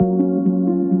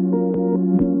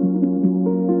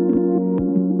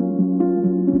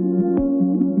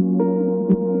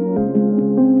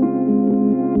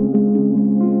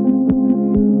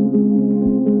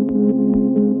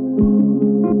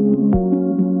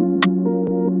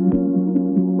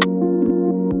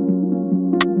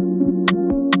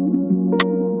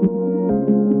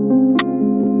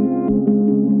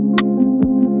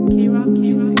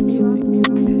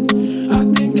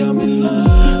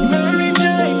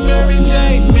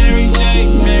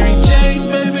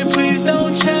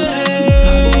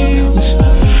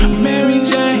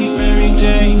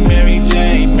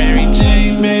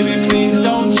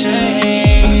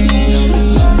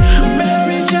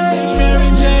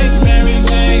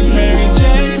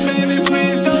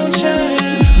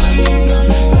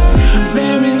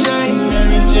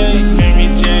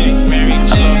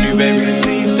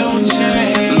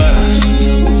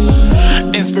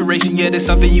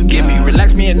something you give me.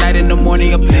 Relax me at night, in the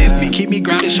morning uplift me. Keep me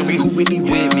grounded, show me who really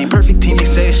with me. Perfect team, they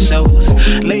say it shows.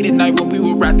 Late at night when we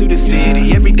would ride through the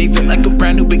city. Every day felt like a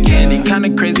brand new beginning. Kinda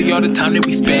crazy all the time that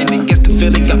we spending. Guess the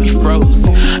feeling got me froze.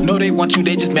 Know they want you,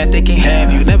 they just mad they can't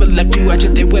have you. Never left you, I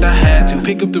just did what I had to.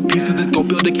 Pick up the pieces, let's go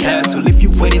build a castle. If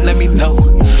you with it, let me know.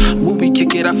 When we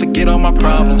kick it, I forget all my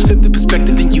problems. Flip the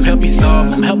perspective, then you help me solve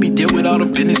them. Help me deal with all the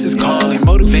businesses calling.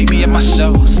 Motivate me at my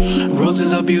shows.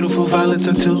 Roses are beautiful, violets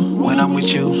are too. When I'm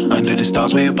with you, under the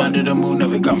stars, way up under the moon.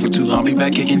 Never gone for too long, be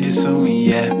back kicking it soon,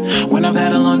 yeah. When I've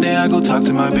had a long day, I go talk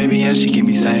to my baby, yeah. She keep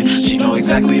me sane. She know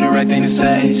exactly the right thing to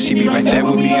say. She be right there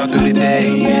with me all through the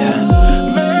day, yeah.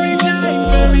 Mary Jane,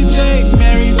 Mary Jane,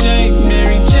 Mary Jane,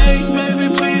 Mary Jane,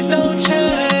 baby, please don't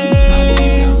change.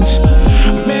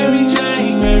 Mary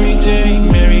Jane, Mary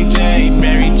Jane, Mary Jane,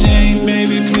 Mary Jane,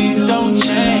 baby, please don't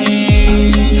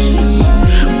change.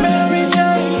 Mary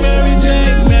Jane, Mary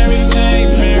Jane, Mary Jane,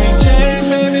 Mary Jane,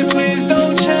 baby, please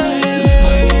don't change.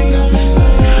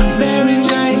 Mary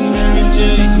Jane, Mary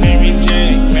Jane, Mary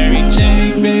Jane, Mary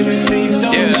Jane, baby, please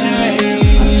don't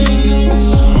change.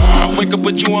 I wake up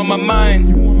with you on my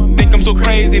mind. Think I'm so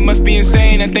crazy, must be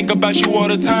insane. I think about you all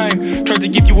the time. Tried to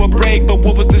give you a break, but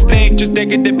what was the stake? Just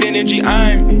negative energy.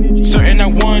 I'm certain I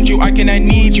want you, I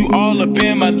need you all up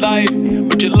in my life.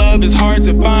 But your love is hard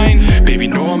to find. Baby,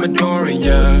 know I'm adoring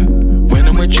ya. When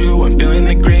I'm with you, I'm feeling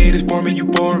the greatest form of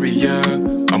euphoria.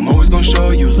 I'm always gonna show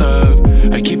you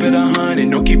love. I keep it 100,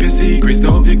 no keeping secrets,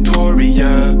 no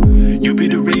Victoria. You be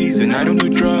the reason I don't do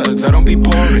drugs, I don't be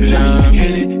pouring love.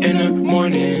 Hit it in the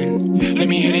morning, let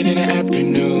me hit it in the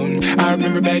afternoon. I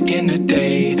remember back in the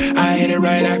day, I hit it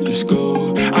right after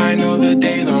school. I know the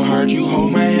days are hard, you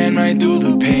hold my hand right through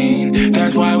the pain.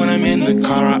 That's why when I'm in the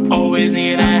car, I always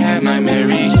need, I have my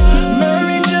Mary